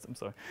code I got. I'm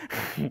sorry.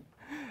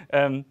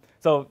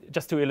 So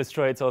just to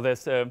illustrate, so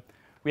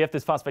we have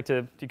this fast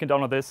vector. You can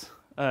download this.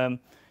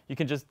 You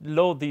can just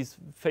load these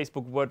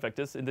Facebook word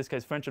vectors, in this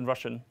case French and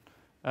Russian,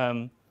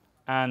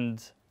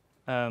 and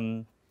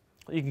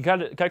you can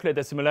calculate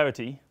their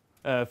similarity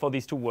for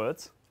these two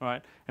words,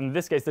 right? And in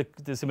this case,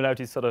 the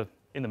similarity is sort of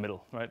in the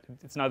middle, right?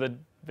 It's neither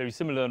very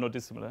similar nor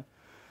dissimilar.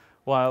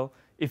 While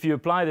if you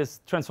apply this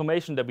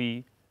transformation that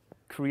we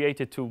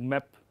created to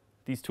map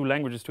these two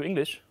languages to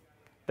English,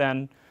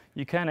 then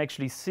you can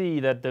actually see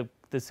that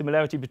the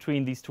similarity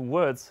between these two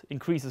words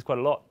increases quite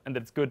a lot, and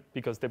that's good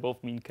because they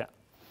both mean cat.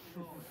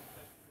 No,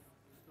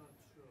 it's not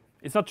true.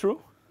 It's not true?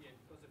 Yeah,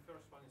 because the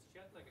first one is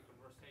chat, like a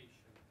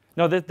conversation.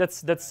 No,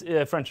 that's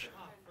French.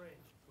 Ah, French.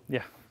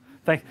 Yeah,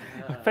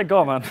 thank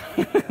God, man.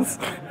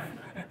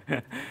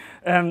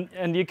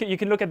 And you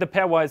can look at the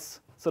pairwise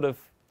sort of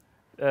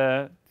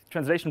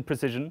translation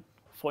precision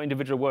for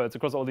individual words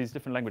across all these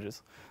different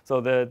languages.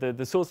 So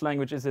the source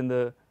language is in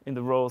the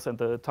rows and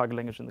the target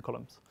language in the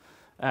columns.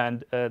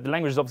 And the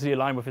language is obviously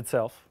aligned with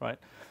itself, right?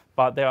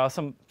 But there are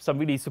some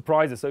really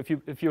surprises. So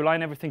if you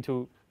align everything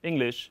to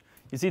English,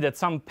 you see that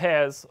some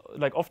pairs,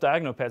 like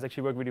off-diagonal pairs,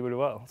 actually work really, really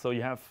well. So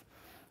you have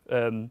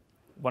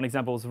one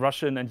example is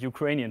Russian and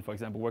Ukrainian, for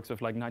example, works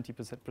with like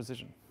 90%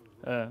 precision.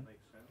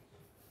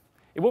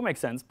 It will make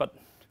sense, but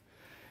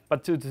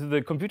to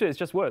the computer, it's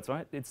just words,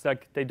 right? It's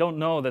like they don't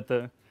know that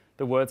the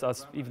words are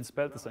even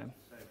spelled the same.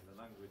 The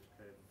language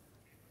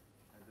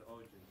and the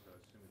origins are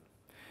similar.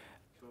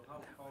 So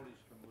how Polish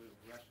can we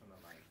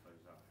rationalize, for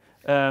example?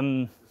 The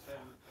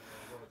same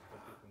words for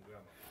different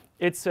grammar.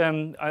 It's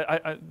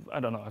I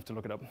don't know. I have to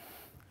look it up.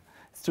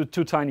 It's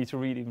too tiny to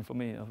read even for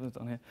me. I've put it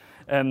on here.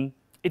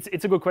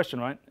 It's a good question,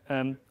 right?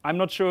 I'm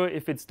not sure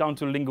if it's down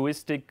to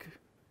linguistic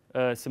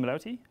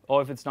similarity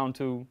or if it's down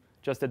to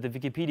just that the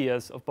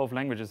Wikipedias of both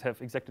languages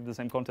have exactly the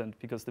same content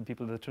because the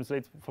people that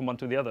translate from one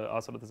to the other are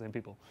sort of the same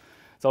people.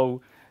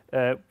 So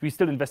we're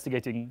still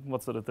investigating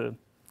what sort of the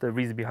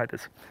reason behind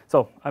this.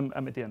 So I'm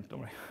at the end,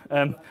 don't worry.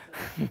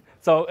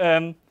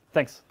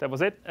 Thanks, that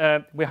was it.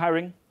 We're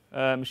hiring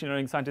machine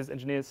learning scientists,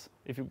 engineers.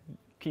 If you're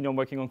keen on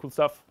working on cool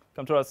stuff,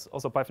 come to us.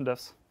 Also Python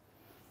devs.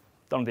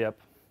 Download the app.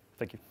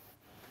 Thank you.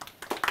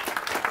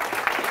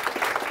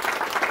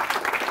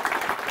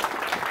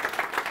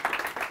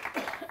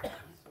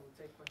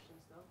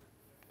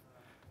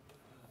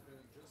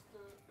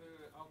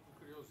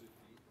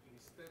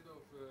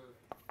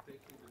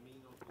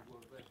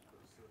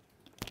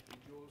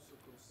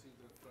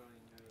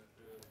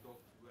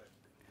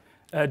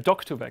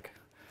 Doc to vec.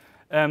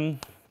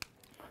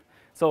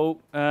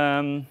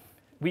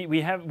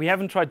 We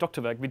haven't tried doc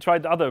to vec. We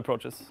tried other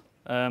approaches.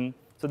 So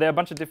there are a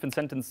bunch of different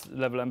sentence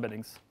level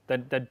embeddings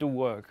that do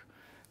work.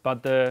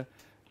 But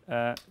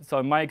so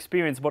in my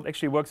experience, what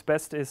actually works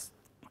best is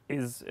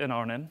an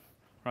RNN,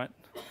 right?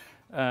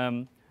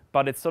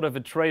 But it's sort of a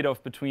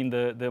trade-off between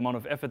the amount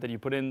of effort that you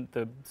put in,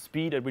 the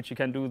speed at which you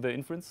can do the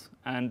inference,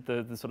 and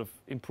the sort of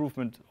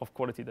improvement of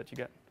quality that you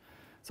get.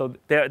 So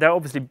there are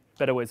obviously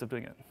better ways of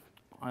doing it.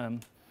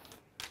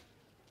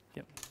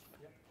 Yeah.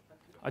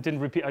 I didn't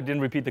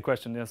repeat the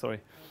question. Yeah,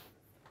 sorry.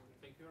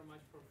 Thank you very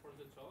much for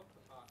the talk.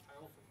 I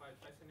also find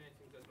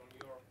fascinating that on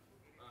your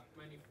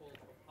manifold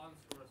of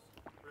answers,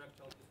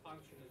 erectile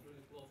dysfunction is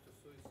really close to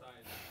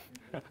suicide.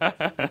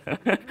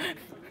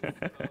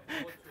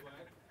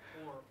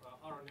 Or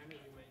RNN, as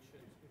you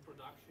mentioned, in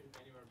production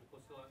anywhere,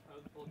 because a lot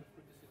of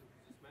criticism of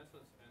these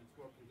methods and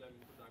work with them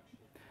in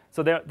production. So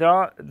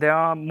there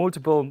are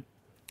multiple.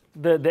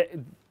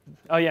 The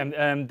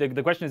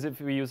question is if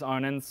we use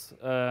RNNs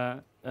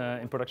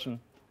in production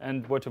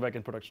and word2vec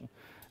in production.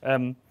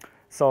 The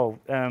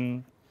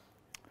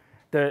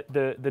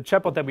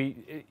chatbot that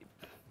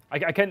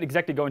I can't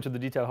exactly go into the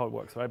detail how it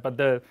works, right?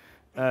 But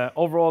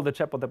overall, the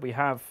chatbot that we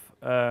have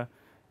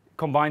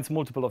combines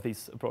multiple of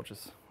these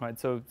approaches, right?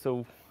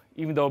 So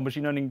even though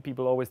machine learning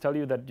people always tell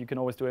you that you can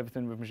always do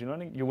everything with machine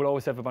learning, you will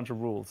always have a bunch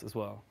of rules as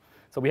well.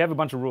 So we have a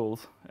bunch of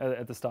rules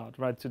at the start,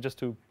 right?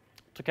 To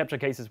capture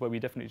cases where we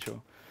definitely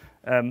show.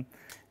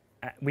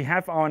 We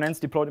have RNNs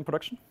deployed in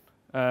production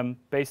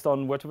based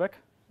on word2vec.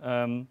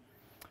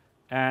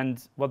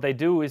 And what they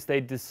do is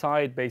they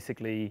decide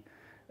basically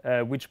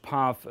which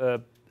path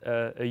a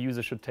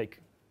user should take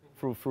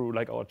through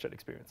like our chat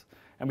experience.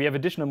 And we have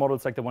additional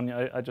models like the one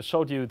I just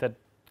showed you that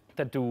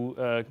do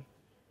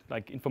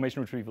like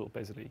information retrieval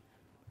basically.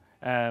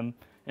 And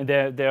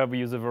there we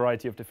use a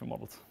variety of different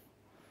models,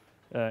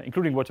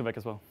 including word2vec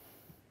as well.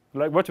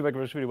 Like word2vec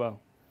works really well,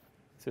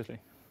 seriously.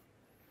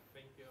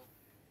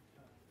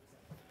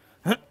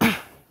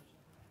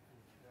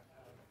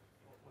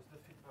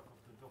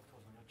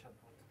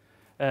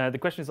 The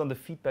question is on the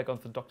feedback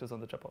of the doctors on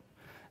the chatbot.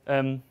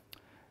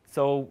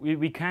 So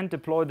we can't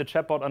deploy the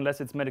chatbot unless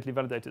it's medically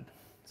validated.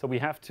 So we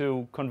have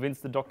to convince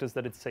the doctors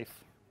that it's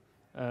safe,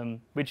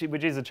 which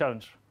is a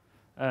challenge.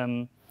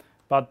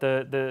 But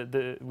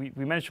we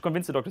managed to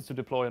convince the doctors to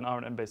deploy an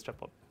RNN-based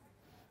chatbot.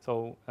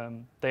 So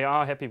they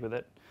are happy with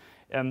it.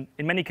 In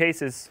many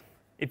cases,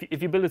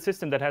 if you build a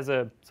system that has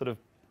a sort of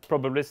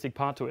probabilistic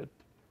part to it,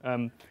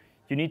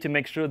 you need to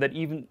make sure that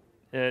even,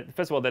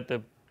 first of all, that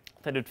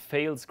it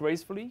fails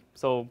gracefully.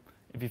 So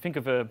if you think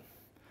of a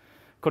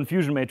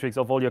confusion matrix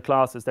of all your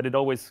classes, that it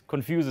always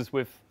confuses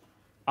with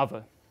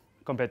other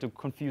compared to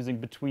confusing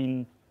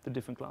between the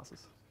different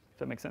classes. If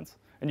that makes sense.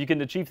 And you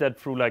can achieve that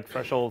through like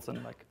thresholds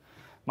and like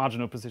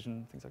marginal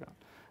precision, things like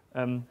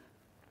that.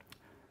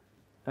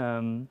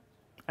 And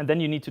then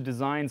you need to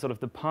design sort of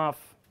the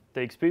path,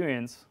 the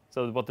experience,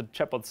 so what the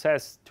chatbot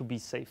says to be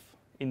safe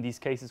in these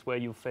cases where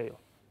you fail.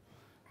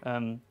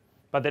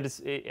 But that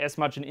is as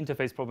much an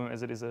interface problem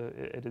as it is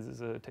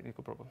a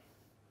technical problem.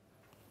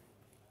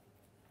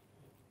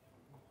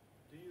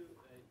 Do you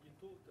you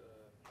talked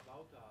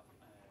about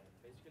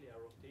basically a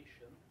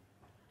rotation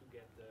to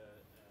get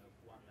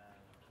one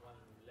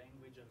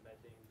language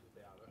embedding to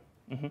the other,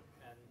 Mm-hmm.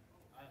 and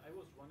I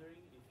was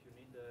wondering if you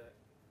need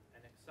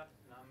an exact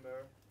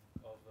number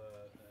of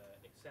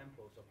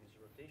examples of this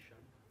rotation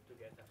to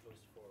get a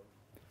closed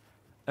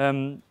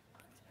form.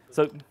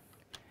 So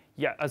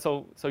yeah,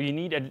 so you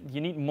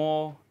need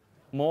more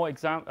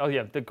examples. Oh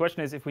yeah, the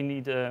question is if we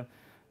need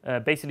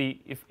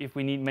basically if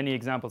we need many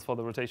examples for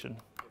the rotation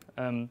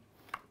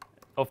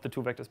of the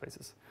two vector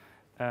spaces.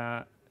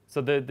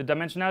 So the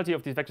dimensionality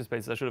of these vector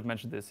spaces, I should have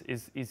mentioned this,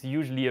 is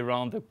usually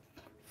around the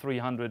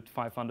 300,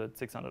 500,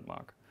 600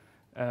 mark.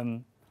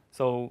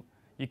 So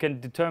you can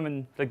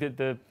determine like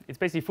it's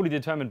basically fully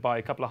determined by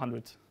a couple of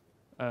hundred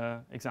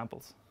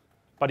examples.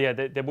 But yeah,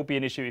 there would be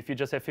an issue if you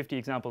just have 50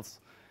 examples.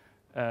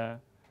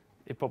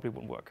 It probably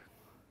wouldn't work.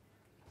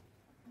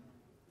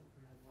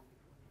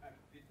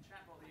 The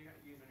chatbot that you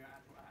use on your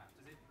actual app,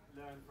 does it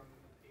learn from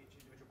each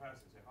individual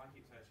person? So if I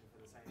keep searching for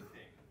the same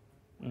thing,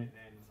 will it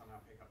then somehow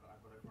pick up that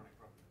I've got a chronic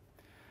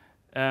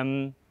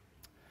problem?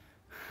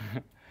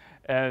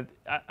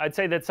 I'd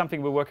say that's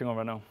something we're working on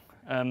right now.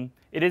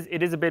 It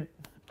is a bit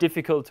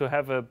difficult to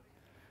have a,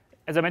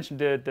 as I mentioned,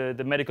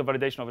 the medical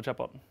validation of a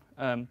chatbot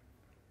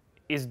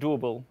is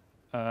doable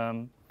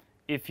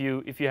if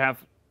you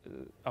have.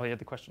 Oh yeah,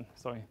 the question.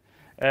 Sorry,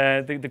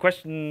 the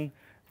question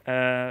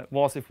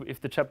was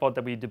if the chatbot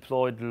that we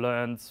deployed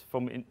learns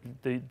from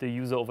the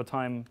user over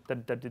time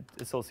that it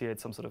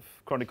associates some sort of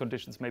chronic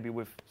conditions, maybe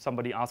with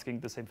somebody asking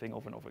the same thing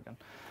over and over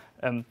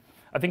again.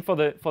 I think for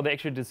the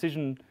actual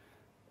decision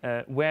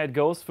where it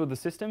goes through the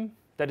system,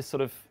 that is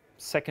sort of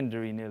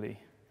secondary nearly.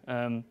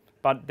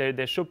 But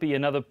there should be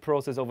another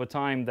process over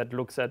time that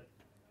looks at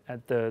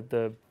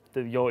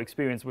your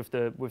experience with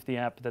the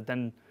app that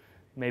then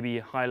maybe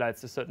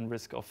highlights a certain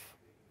risk of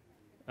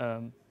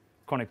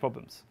chronic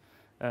problems.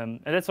 And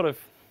that's sort of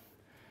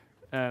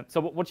so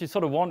what you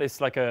sort of want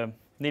is like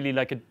nearly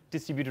like a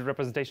distributed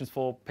representations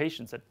for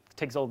patients that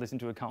takes all this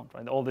into account,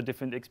 right? All the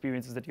different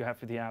experiences that you have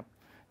with the app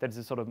that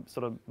is sort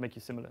of make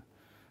you similar.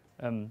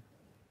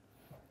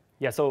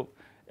 Yeah. So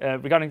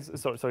regarding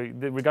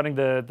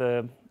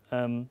the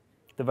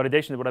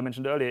validation, what I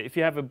mentioned earlier, if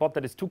you have a bot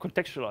that is too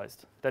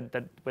contextualized,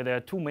 that where there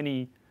are too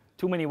many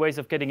ways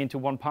of getting into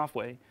one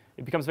pathway,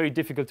 it becomes very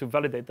difficult to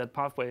validate that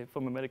pathway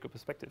from a medical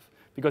perspective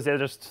because there are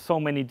just so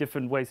many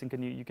different ways you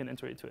can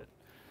enter into it.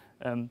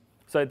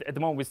 So at the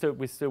moment,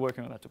 we're still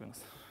working on that, to be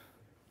honest.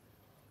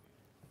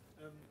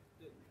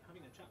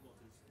 Having a chatbot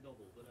is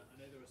novel, but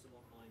I know there are some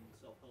online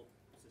self-help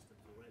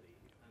systems already,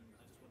 and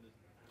I just wondered,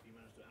 have you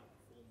managed to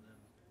outperform them?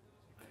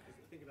 Because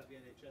I think about the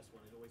NHS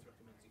one, it always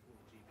recommends you call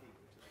the GP,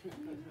 which is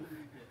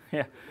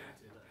Yeah.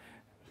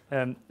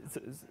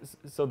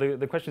 So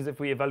the question is if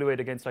we evaluate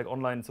against like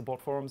online support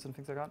forums and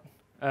things like that.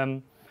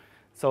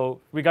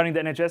 So regarding the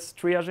NHS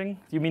triaging,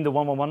 you mean the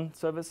 111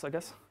 service, I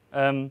guess?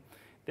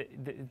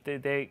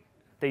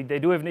 They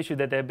do have an issue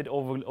that they're a bit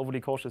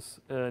overly cautious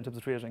in terms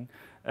of triaging.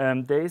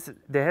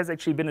 There has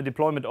actually been a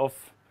deployment of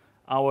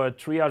our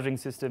triaging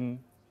system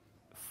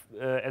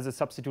as a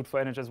substitute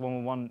for NHS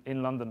 111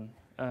 in London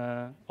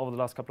over the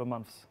last couple of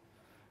months.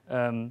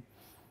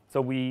 So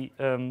we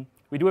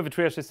do have a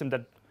triage system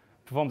that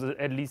performs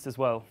at least as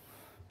well,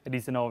 at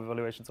least in our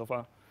evaluation so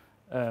far,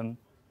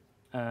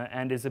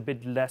 and is a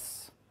bit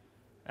less.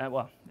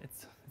 Well,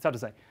 it's hard to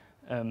say.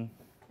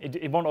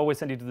 It won't always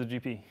send you to the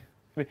GP.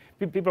 I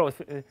mean,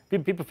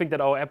 people think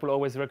that our app will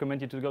always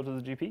recommend you to go to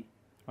the GP,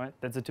 right?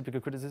 That's a typical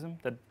criticism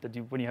that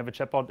when you have a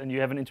chatbot and you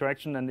have an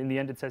interaction and in the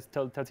end it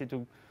tells you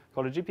to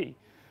call a GP,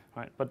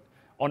 right? But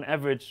on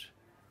average,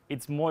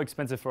 it's more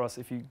expensive for us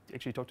if you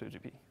actually talk to a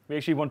GP. We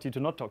actually want you to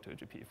not talk to a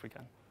GP if we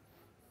can.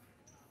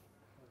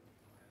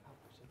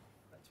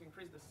 To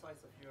increase the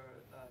size of your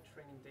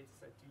training data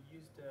set, do you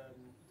use the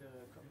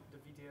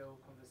video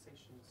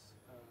conversations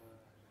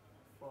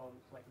from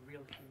like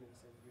real humans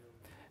and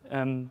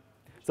real?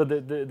 So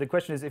the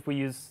question is if we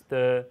use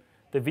the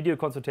video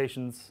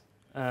consultations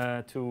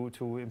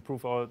to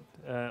improve our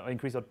or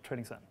increase our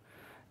training set.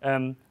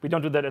 We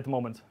don't do that at the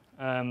moment.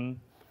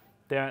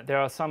 There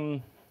are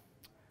some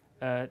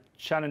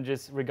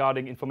challenges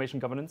regarding information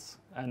governance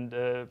and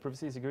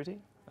privacy security.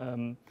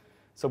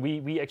 So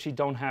we actually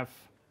don't have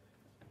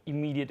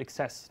immediate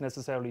access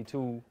necessarily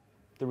to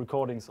the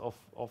recordings of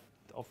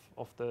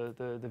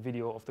the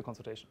video of the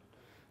consultation,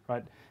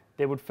 right?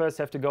 They would first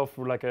have to go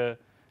through like a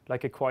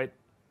quite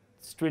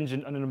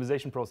stringent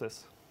anonymization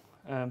process,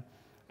 and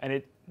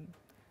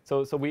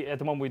so we at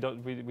the moment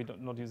we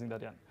don't not using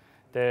that yet.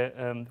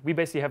 We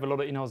basically have a lot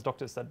of in-house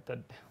doctors that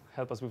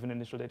help us with an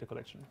initial data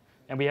collection,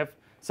 and we have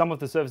some of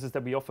the services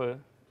that we offer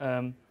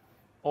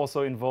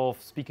also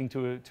involve speaking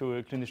to a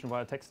clinician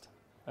via text.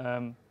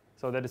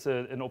 So that is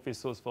an obvious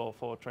source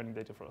for training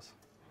data for us.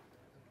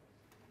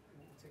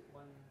 We'll take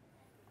one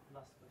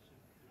last question.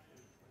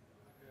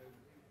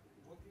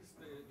 What is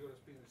your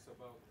experience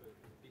about the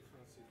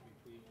differences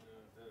between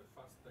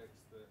fast text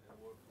and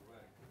word to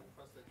vec.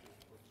 Fast text is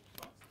supposed to be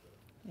faster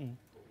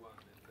for one,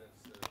 and that's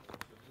an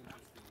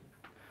interesting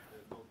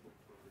notebook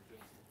from the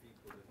James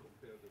people that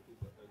compare the two,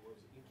 but I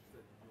was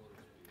interested in your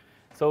experience.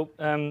 So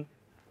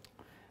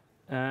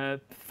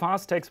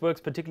fast text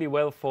works particularly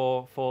well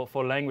for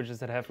languages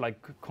that have like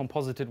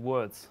composited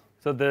words.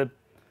 So the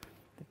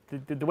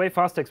way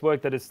fast text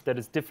works that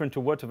is different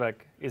to word2vec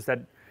is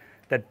that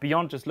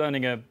beyond just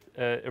learning a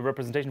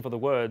representation for the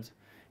word,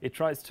 it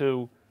tries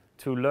to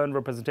learn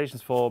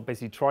representations for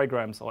basically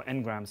trigrams or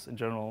n-grams in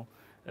general,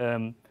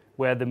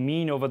 where the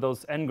mean over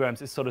those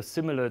n-grams is sort of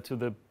similar to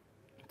the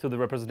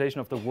representation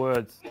of the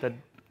word that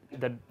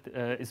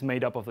is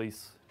made up of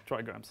these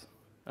trigrams.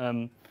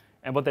 And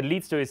what that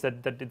leads to is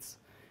that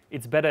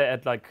it's better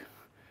at like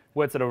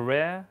words that are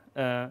rare,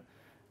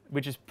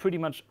 which is pretty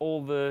much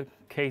all the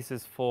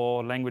cases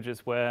for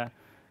languages where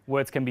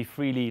words can be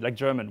freely, like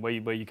German,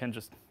 where you can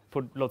just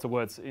put lots of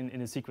words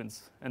in a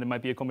sequence, and it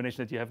might be a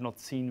combination that you have not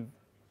seen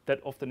that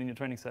often in your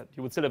training set.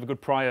 You would still have a good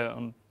prior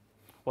on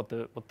what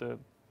the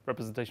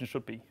representation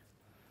should be.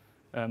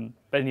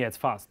 But yeah, it's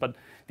fast. But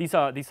these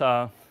are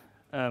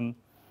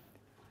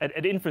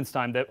at inference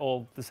time they're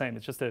all the same.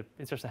 It's just a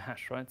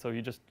hash, right? So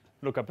you just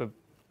look up a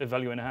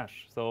value in a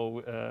hash.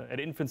 So at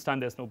inference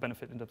time there's no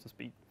benefit in terms of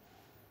speed.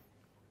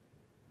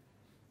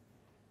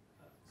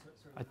 So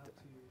we have to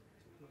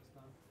close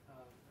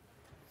now.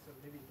 So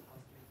maybe you can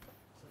ask me.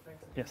 So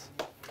thanks. Yes.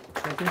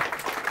 Thank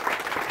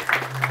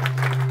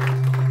you.